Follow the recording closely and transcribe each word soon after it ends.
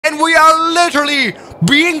and we are literally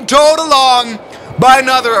being towed along by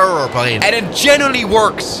another airplane. And it generally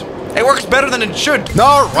works. It works better than it should.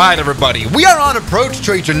 All right, everybody. We are on approach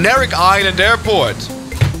to a generic island airport.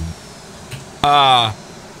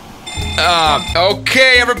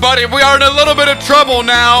 Okay, everybody, we are in a little bit of trouble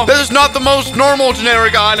now. This is not the most normal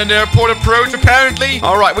generic island airport approach, apparently.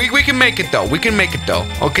 All right, we can make it, though. We can make it, though.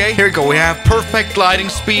 Okay, here we go. We have perfect gliding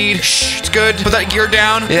speed. Shh, it's good. Put that gear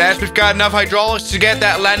down. Yes, we've got enough hydraulics to get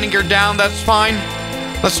that landing gear down. That's fine.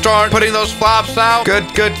 Let's start putting those flaps out. Good,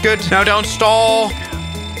 good, good. Now don't stall.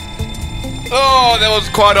 Oh, that was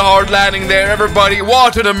quite a hard landing there, everybody.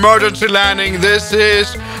 What an emergency landing this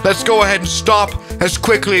is. Let's go ahead and stop as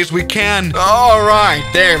quickly as we can. All right,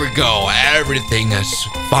 there we go. Everything is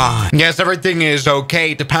fine. Yes, everything is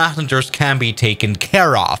okay. The passengers can be taken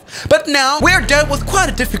care of. But now, we're dealt with quite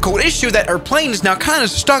a difficult issue that our plane is now kind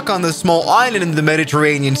of stuck on this small island in the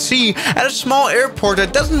Mediterranean Sea at a small airport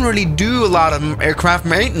that doesn't really do a lot of aircraft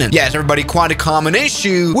maintenance. Yes, everybody, quite a common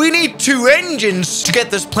issue. We need 2 engines to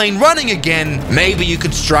get this plane running again. Maybe you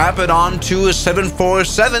could strap it onto a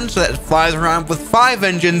 747 so that it flies around with 5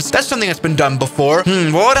 engines. That's something that's been done before.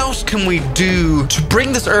 What else can we do to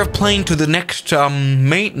bring this airplane to the next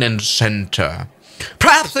maintenance center?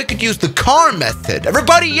 Perhaps I could use the car method.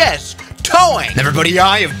 Everybody, yes, towing. Everybody,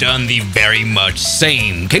 I have done the very much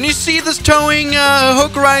same. Can you see this towing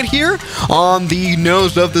hook right here on the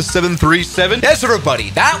nose of the 737? Yes,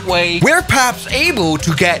 everybody. That way, we're perhaps able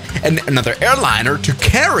to get another airliner to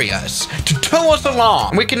carry us, to tow us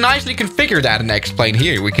along. We can nicely configure that in X-Plane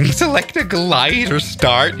here. We can select a glider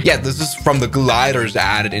start. Yeah, this is from the gliders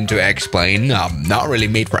added into X-Plane. Not really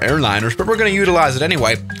made for airliners, but we're going to utilize it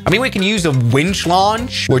anyway. I mean, we can use a winch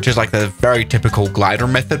launch, which is like the very typical glider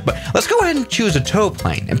method, but let's go ahead and choose a tow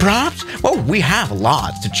plane. And perhaps, well, we have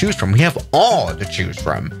lots to choose from. We have all to choose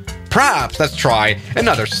from. Perhaps let's try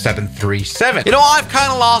another 737. You know, I've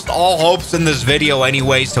kind of lost all hopes in this video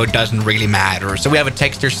anyway, so it doesn't really matter. So we have a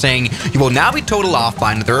text here saying, you will now be towed off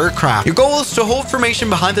by another aircraft. Your goal is to hold formation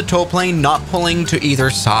behind the tow plane, not pulling to either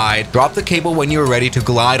side. Drop the cable when you're ready to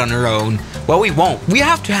glide on your own. Well, we won't. We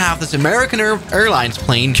have to have this American Airlines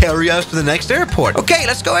plane carry us to the next airport. Okay,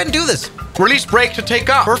 let's go ahead and do this. Release brake to take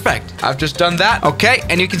off. Perfect. I've just done that. Okay,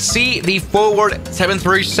 and you can see the forward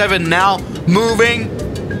 737 now moving.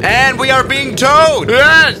 And we are being towed.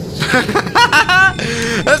 Yes.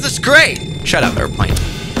 This is great. Shut up, airplane.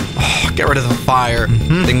 Oh, get rid of the fire.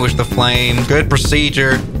 Extinguish the flame. Good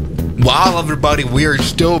procedure. Wow, everybody, we are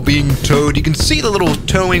still being towed. You can see the little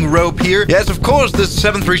towing rope here. Yes, of course, this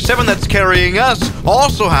 737 that's carrying us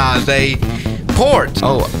also has a port.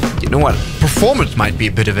 Oh, you know what? Performance might be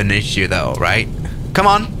a bit of an issue, though, right? Come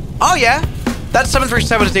on. Oh, yeah. That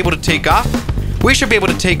 737 is able to take off. We should be able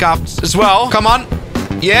to take off as well. Come on.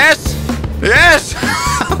 Yes. Yes.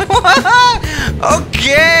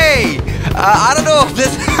 Okay. I don't know if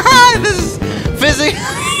this this is physics.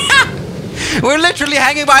 We're literally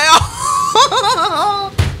hanging by.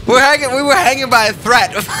 We were hanging by a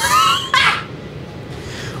thread.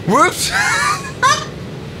 Whoops.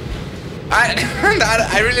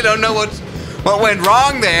 I really don't know what went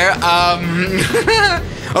wrong there.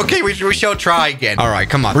 Okay, we shall try again. All right,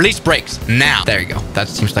 come on. Release brakes now. There you go. That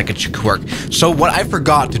seems like it should work. So what I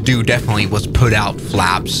forgot to do definitely was put out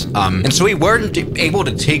flaps. And so we weren't able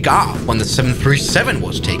to take off when the 737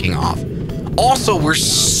 was taking off. Also, we're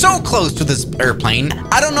so close to this airplane.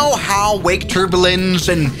 I don't know how wake turbulence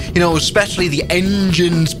and, you know, especially the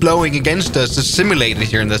engines blowing against us is simulated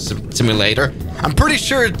here in this simulator. I'm pretty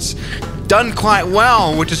sure it's done quite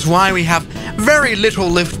well, which is why we have very little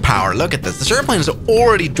lift power. Look at this. This airplane is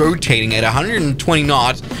already rotating at 120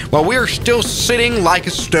 knots while we are still sitting like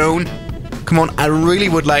a stone. Come on, I really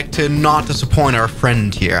would like to not disappoint our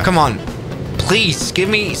friend here. Come on. Please, give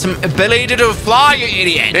me some ability to fly, you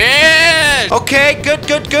idiot. Yes! Okay, good,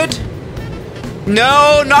 good, good.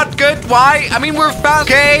 No, not good. Why? I mean, we're fast.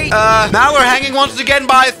 Okay, now we're hanging once again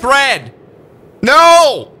by a thread.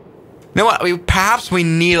 No! You know what? Perhaps we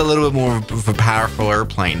need a little bit more of a powerful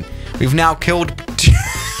airplane. We've now killed...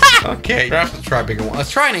 Okay, perhaps let's try a bigger one.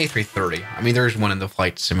 Let's try an A330. I mean, there's one in the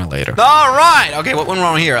flight simulator. All right. Okay, what went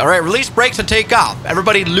wrong here? All right, release brakes and take off.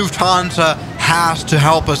 Everybody, Lufthansa has to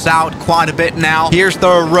help us out quite a bit now. Here's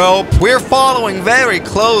the rope. We're following very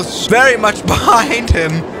close, very much behind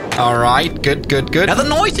him. All right, good, good, good. Now, the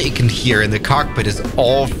noise that you can hear in the cockpit is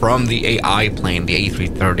all from the AI plane, the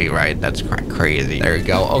A330, right? That's quite crazy. There you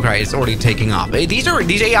go. Okay, it's already taking off. These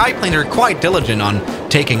AI planes are quite diligent on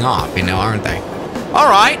taking off, you know, aren't they? All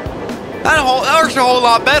right. That works a whole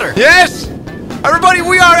lot better. Yes! Everybody,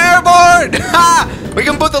 we are airborne! We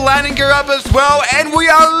can put the landing gear up as well, and we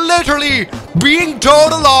are literally being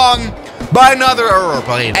towed along by another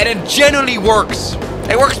airplane. And it generally works.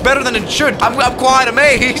 It works better than it should. I'm quite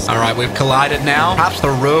amazed. All right, we've collided now. Perhaps the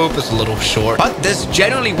rope is a little short, but this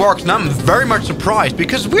generally works, and I'm very much surprised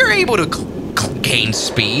because we're able to gain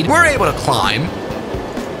speed. We're able to climb.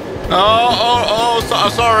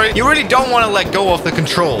 Sorry. You really don't want to let go of the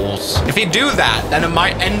controls. If you do that, then it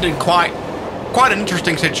might end in quite an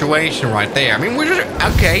interesting situation right there. I mean,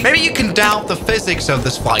 okay. Maybe you can doubt the physics of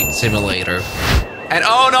this flight simulator. And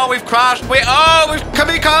oh no, we've crashed. We've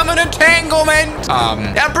become an entanglement.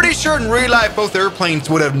 I'm pretty sure in real life both airplanes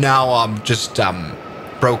would have now just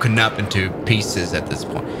broken up into pieces at this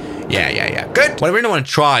point. Yeah. Good. What I really want to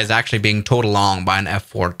try is actually being towed along by an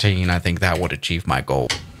F-14. I think that would achieve my goal.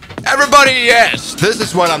 Everybody, yes, this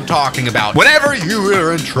is what I'm talking about. Whenever you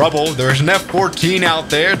are in trouble, there's an F-14 out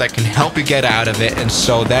there that can help you get out of it. And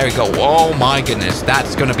so there you go. Oh my goodness,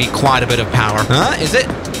 that's gonna be quite a bit of power. Huh? Is it?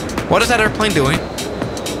 What is that airplane doing?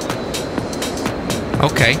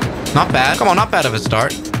 Okay, not bad. Come on, not bad of a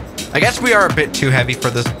start. I guess we are a bit too heavy for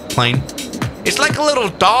this plane. It's like a little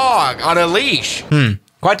dog on a leash.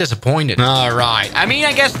 Quite disappointed. All right. I mean,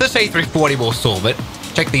 I guess this A340 will solve it.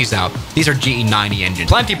 Check these out. These are GE90 engines.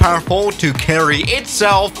 Plenty powerful to carry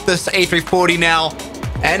itself, this A340 now,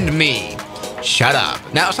 and me. Shut up.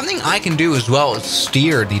 Now, something I can do as well is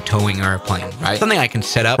steer the towing airplane, right? Something I can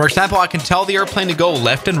set up. For example, I can tell the airplane to go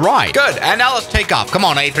left and right. Good. And now let's take off. Come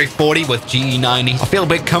on, A340 with GE90. I feel a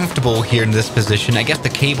bit comfortable here in this position. I guess the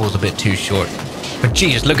cable is a bit too short. But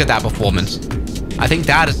geez, look at that performance. I think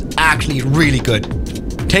that is actually really good.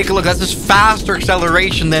 Take a look. That's just faster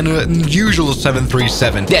acceleration than usual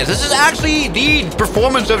 737. Yes, this is actually the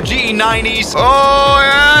performance of GE90s. Oh,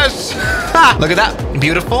 yes. Look at that.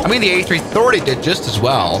 Beautiful. I mean, the A330 did just as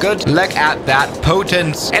well. Good. Look at that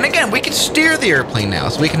potence. And again, we can steer the airplane now.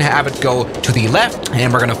 So we can have it go to the left,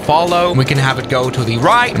 and we're going to follow. We can have it go to the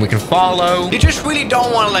right, and we can follow. You just really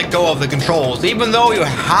don't want to let go of the controls. Even though you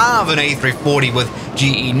have an A340 with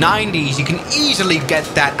GE90s, you can easily get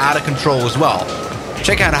that out of control as well.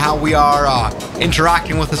 Check out how we are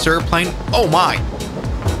interacting with this airplane. Oh my.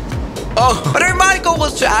 Oh, but my goal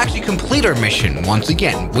was to actually complete our mission. Once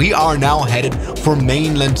again, we are now headed for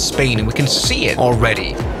mainland Spain, and we can see it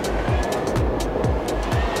already.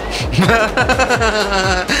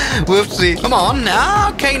 Whoopsie. Come on.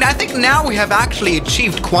 Okay, I think now we have actually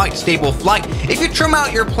achieved quite stable flight. If you trim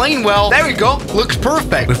out your plane well, there we go. Looks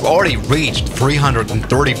perfect. We've already reached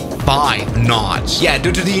 335 knots. Yeah,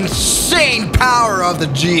 due to the insane power of the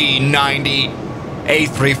G90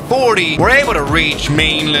 A340, we're able to reach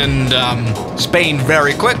mainland Spain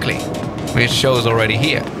very quickly, which shows already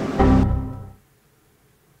here.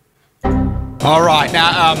 All right,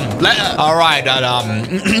 now,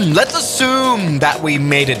 let's assume that we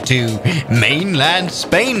made it to mainland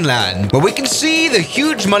Spainland, where we can see the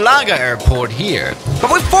huge Malaga airport here.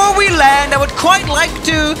 But before we land, I would quite like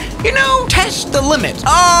to, you know, test the limits.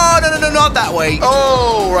 Oh, no, not that way.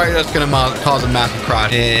 Oh, right, that's gonna cause a massive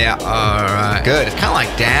crash. Yeah, all right. Good, it's kind of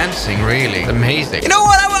like dancing, really. It's amazing. You know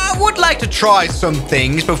what, I would like to try some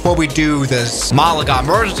things before we do this Malaga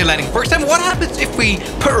emergency landing. For example, what happens if we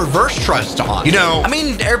put reverse thrust on? You know, I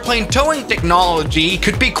mean, airplane towing technology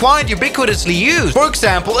could be quite ubiquitously used. For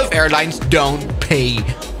example, if airlines don't pay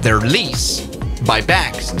their lease by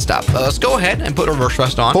banks and stuff. Let's go ahead and put reverse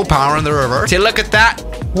thrust on. Full power in the reverse. See, look at that.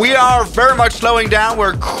 We are very much slowing down.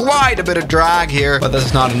 We're quite a bit of drag here, but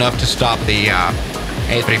that's not enough to stop the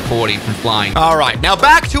A340 from flying. All right, now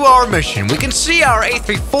back to our mission. We can see our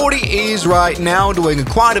A340 is right now doing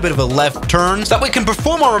quite a bit of a left turn so that we can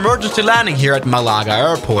perform our emergency landing here at Malaga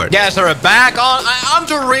Airport. Yes, we're back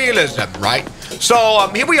onto realism, right? So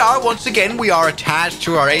here we are once again. We are attached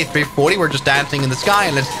to our A340. We're just dancing in the sky,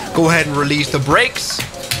 and let's go ahead and release the brakes.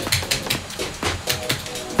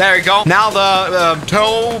 There we go. Now the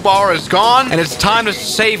tow bar is gone, and it's time to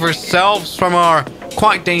save ourselves from our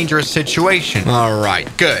quite dangerous situation. All right,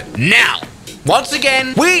 good. Now, once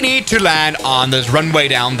again, we need to land on this runway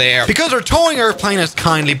down there because our towing airplane has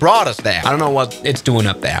kindly brought us there. I don't know what it's doing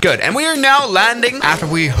up there. Good, and we are now landing after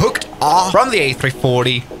we hooked off from the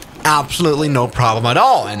A340. Absolutely no problem at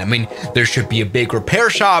all. And I mean, there should be a big repair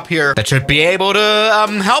shop here that should be able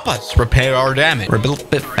to help us repair our damage. We're a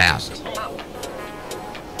bit fast.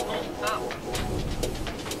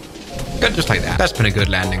 Good, just like that. That's been a good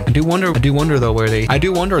landing. I do wonder though where the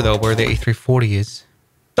A340 is.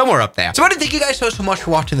 Somewhere up there. So I want to thank you guys so much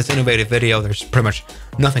for watching this innovative video. There's pretty much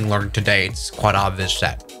nothing learned today. It's quite obvious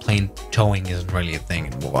that plane towing isn't really a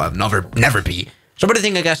thing and will never be. So I want to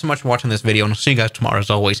thank you guys so much for watching this video, and I'll see you guys tomorrow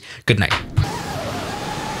as always. Good night.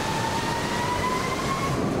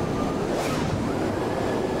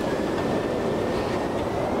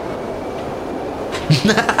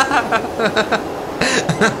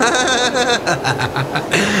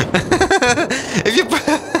 If you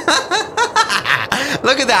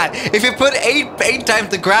look at that. If you put 8 times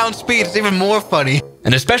the ground speed, it's even more funny.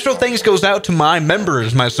 And a special thanks goes out to my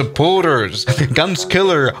members, my supporters. Guns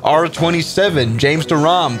Killer, R27, James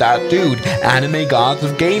Deram, That Dude, Anime Gods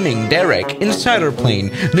of Gaming, Derek, Insider Plane,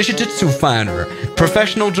 Nishijitsu Finder,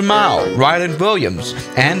 Professional Jamal, Ryland Williams,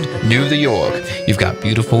 and New the York. You've got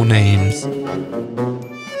beautiful names.